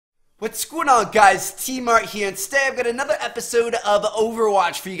What's going on, guys? T-Mart here, and today I've got another episode of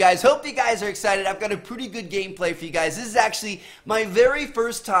Overwatch for you guys. Hope you guys are excited. I've got a pretty good gameplay for you guys. This is actually my very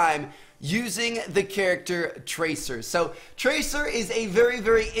first time using the character Tracer. So Tracer is a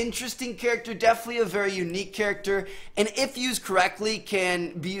very interesting character, definitely a very unique character, and if used correctly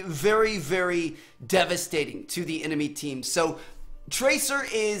can be very devastating to the enemy team. So Tracer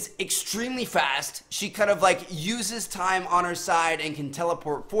is extremely fast. She kind of like uses time on her side and can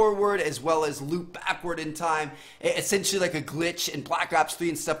teleport forward as well as loop backward in time, essentially like a glitch in Black Ops 3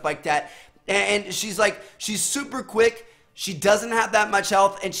 and stuff like that. And she's super quick. She doesn't have that much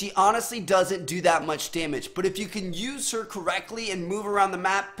health, and she honestly doesn't do that much damage. But if you can use her correctly and move around the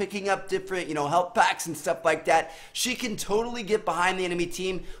map, picking up different, health packs and stuff like that, she can totally get behind the enemy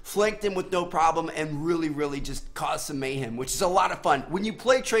team, flank them with no problem, and really just cause some mayhem, which is a lot of fun. When you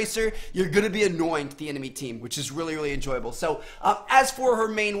play Tracer, you're going to be annoying to the enemy team, which is really enjoyable. So, as for her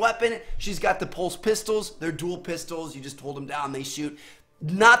main weapon, she's got the pulse pistols. They're dual pistols. You just hold them down, they shoot.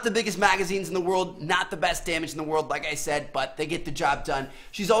 Not the biggest magazines in the world, not the best damage in the world, like I said, but they get the job done.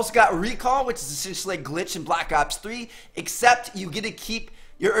 She's also got recall, which is essentially a glitch in Black Ops 3, except you get to keep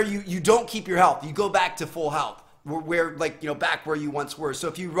your, you don't keep your health. You go back to full health, back where you once were. So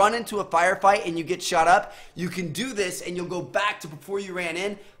if you run into a firefight and you get shot up, you can do this and you'll go back to before you ran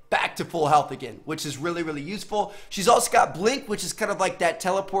in, back to full health again, which is really useful. She's also got blink, which is kind of like that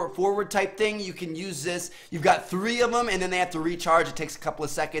teleport forward type thing. You can use this. You've got 3 of them, and then they have to recharge. It takes a couple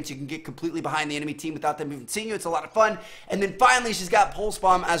of seconds. You can get completely behind the enemy team without them even seeing you. It's a lot of fun. And then finally, she's got pulse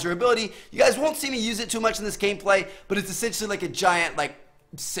bomb as her ability. You guys won't see me use it too much in this gameplay, but it's essentially like a giant,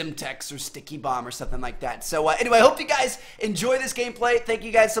 Simtex or sticky bomb or something like that. So anyway, I hope you guys enjoy this gameplay. Thank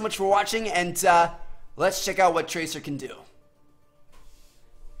you guys so much for watching, and let's check out what Tracer can do.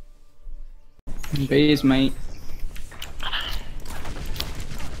 Base, mate.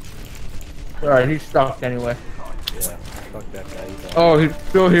 Alright, he's stuck anyway. Yeah, fuck that guy. Oh, he's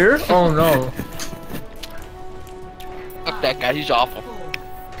still here? Oh no. Fuck that guy, he's awful. 4,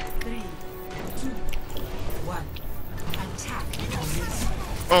 3, 2, 1. Attack.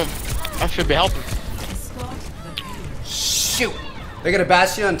 I should be helping. Escort the payload. Shoot! They got a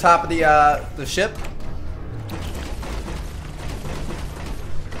bastion on top of the ship.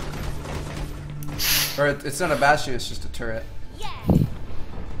 Or it's not a bastion, it's just a turret.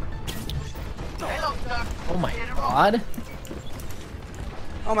 Oh my god.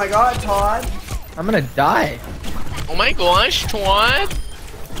 Oh my god, Todd. I'm gonna die. Oh my gosh, Todd.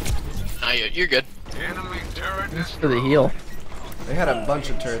 Ah, you're good. Thanks for the heal. They had a bunch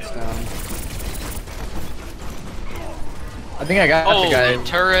of turrets down. I think I got the guy. Oh,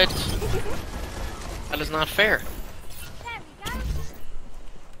 turret. That is not fair.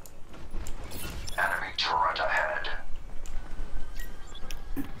 Enemy turret ahead.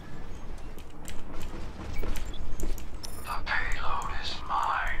 The payload is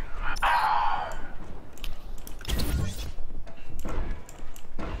mine. Ow.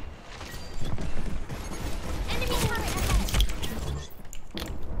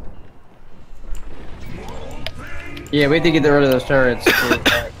 Yeah, we have to get rid of those turrets.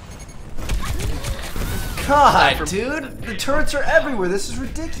 God, dude, the turrets are everywhere. This is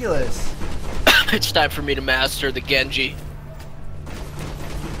ridiculous. It's time for me to master the Genji.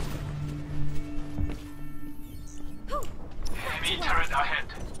 Enemy turret ahead.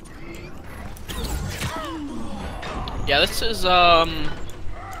 Yeah, this is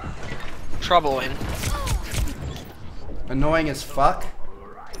troubling. Annoying as fuck.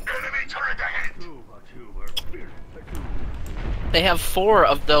 Enemy turret ahead. They have 4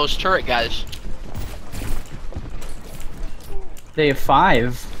 of those turret guys. They have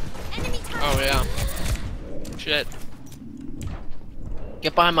 5. Oh yeah. Shit.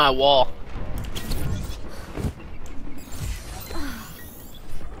 Get behind my wall.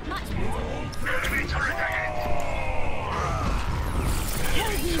 Enemy turret ahead.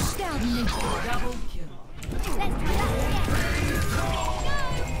 Double kill.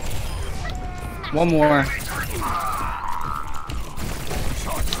 One more.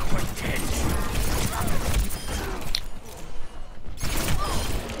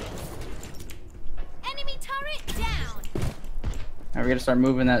 Enemy turret down. Alright, we gotta start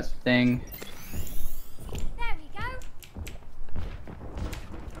moving that thing. There we go.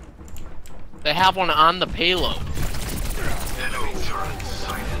 They have one on the payload. Enemy turret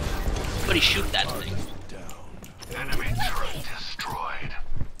sighted. Somebody shoot that thing. Enemy turret destroyed.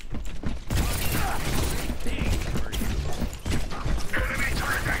 Enemy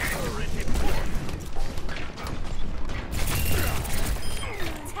turret ahead.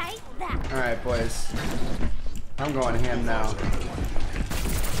 Take that. Alright, boys. I'm going ham now.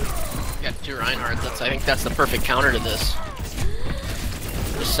 too, Reinhardt. I think that's the perfect counter to this.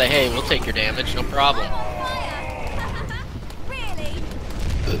 Just say, hey, we'll take your damage, no problem. Really?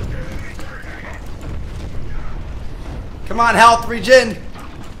 Come on, health regen.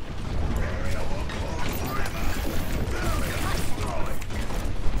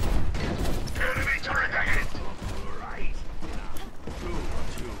 Enemy turret ahead.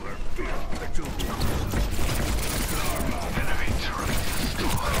 Enemy turret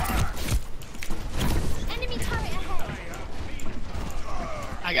destroyed. Enemy turret ahead.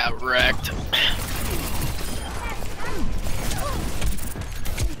 I got wrecked.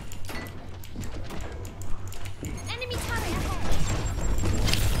 Enemy turret ahead.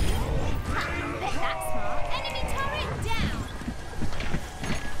 Bet that's smart. Enemy turret down.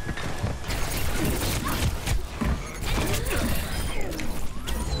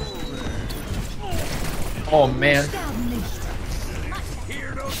 Oh man. Enemy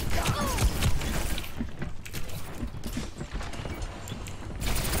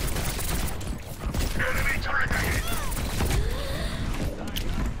turret ahead.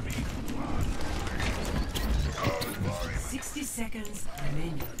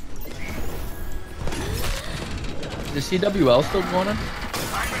 Is CWL still going on?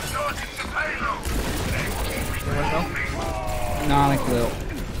 I'm exhausting the payload. Anyone know? Not a clue.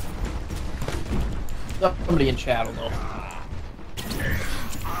 Somebody in chat will know.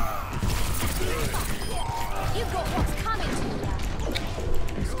 You've got what's coming to you.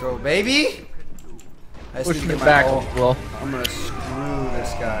 Let's go, baby. I just Pushing need to it get back, my ult. Will. I'm gonna screw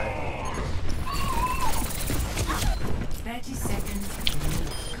this guy. 30 seconds.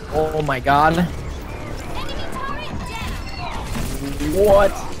 Oh my god. Enemy turret down.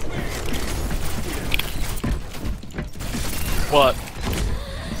 What? What?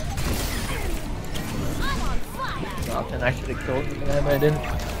 I'm on fire. Nothing. I should have killed the guy, but I didn't.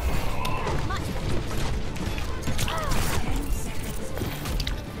 Much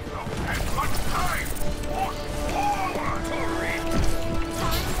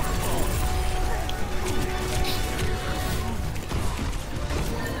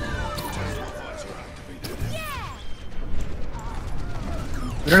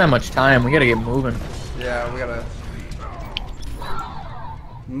We don't have much time. We gotta get moving. Yeah, we gotta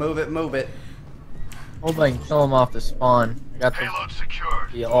move it, move it. Hope I can kill him off the spawn. I got the Payload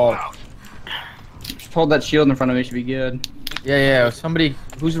secured. ult. Out. Just hold that shield in front of me, should be good. Yeah. Somebody.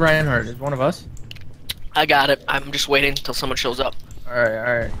 Who's Reinhardt? Is one of us? I got it. I'm just waiting until someone shows up.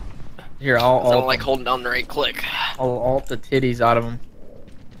 Alright. Here, I I'll don't like holding down the right click. I'll ult the titties out of him.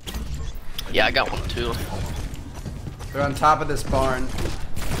 Yeah, I got one too. They're on top of this barn.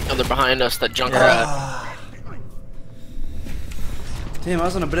 Oh, they're behind us, that junk rat. Ah. Damn, I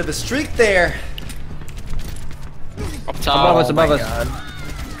was on a bit of a streak there. Up top. Above us, above my us. God.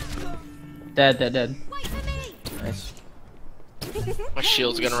 Dead. wait for me. Nice. My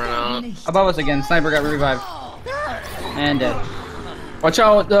shield's gonna run out. Above us again. Sniper got revived. And dead. Watch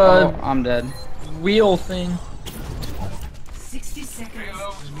out, the Oh, I'm dead. wheel thing. 60 seconds.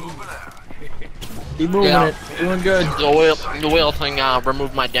 Payload's moving out. Keep moving Yeah. it. Doing good. The wheel thing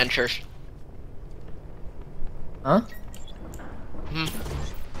removed my dentures. Huh?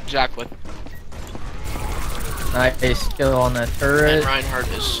 Exactly. Nice kill on that turret. And Reinhardt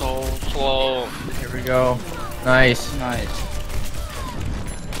is so slow. Here we go. Nice. Nice.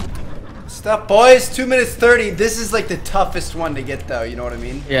 Stuff, boys. 2 minutes 30. This is like the toughest one to get, though. You know what I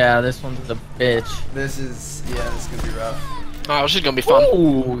mean? Yeah, this one's a bitch. This is, yeah, this is gonna be rough. Oh, this is gonna be fun.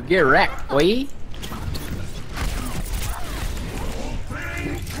 Ooh, get wrecked, boy.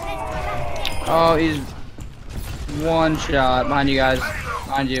 Oh, he's one shot behind you guys.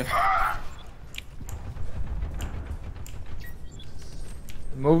 Behind you.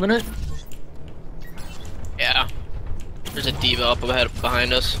 Moving it. Yeah. There's a diva up ahead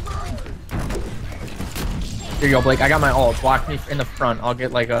behind us. Here you go, Blake. I got my ult. Block me in the front. I'll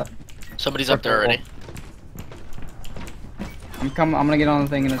get like a. Somebody's up there already. I'm gonna get on the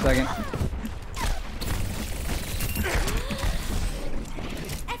thing in a second.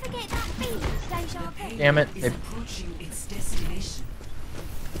 Ever get that feeling, deja vu? Damn it. Is They approaching its destination.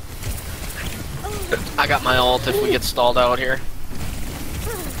 I got my ult if we get stalled out here.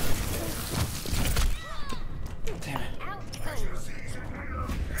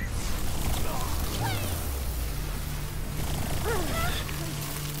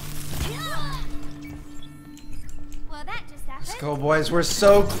 Well, that just happened. Let's go, boys. We're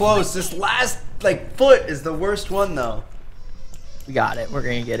so close. This last, like, foot is the worst one, though. We got it. We're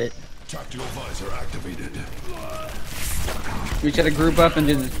gonna get it. Tactical visor activated. We just gotta group up and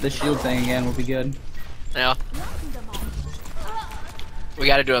do the shield thing again. We'll be good. Yeah. We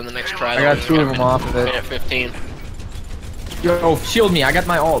gotta do it on the next try. I got 2 of them off of it. Minute 15. Yo, shield me. I got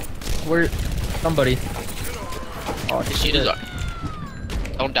my ult. Where? Somebody. Oh, She shit. does.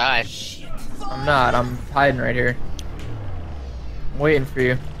 Don't die. I'm not. I'm hiding right here. I'm waiting for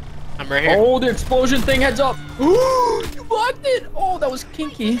you. I'm right here. Oh, the explosion thing, heads up. Ooh, you blocked it. Oh, that was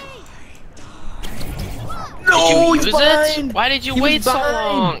kinky. No, Did you he's use behind. it? Why did you He was wait so behind.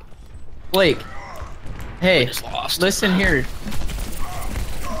 long? Blake. Hey, just lost. listen here.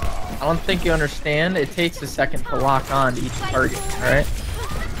 I don't think you understand. It takes a second to lock on to each target, alright?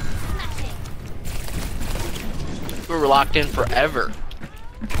 We were locked in forever.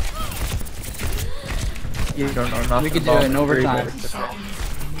 You don't know nothing. We could do about it in overtime. but it's okay.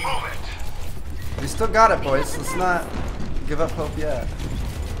 We still got it, boys. Let's not give up hope yet.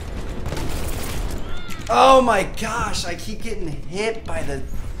 Oh my gosh, I keep getting hit by the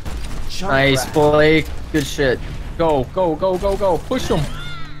jump Nice, rat. Blake. Good shit. Go, go, go, go, go. Push him.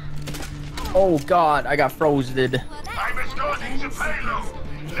 Oh god, I got frozen. I'm escorting the payload.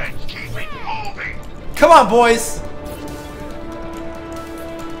 Let's keep it moving. Come on, boys.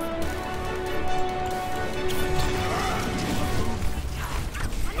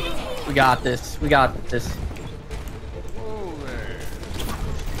 We got this. We got this.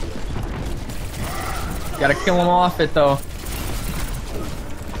 Gotta kill him off it though.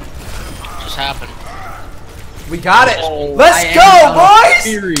 Just happened. We got it. Oh, Let's I go, am on boys.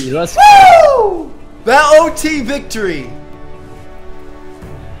 Fury. Let's Woo! That OT victory.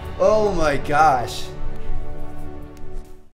 Oh my gosh.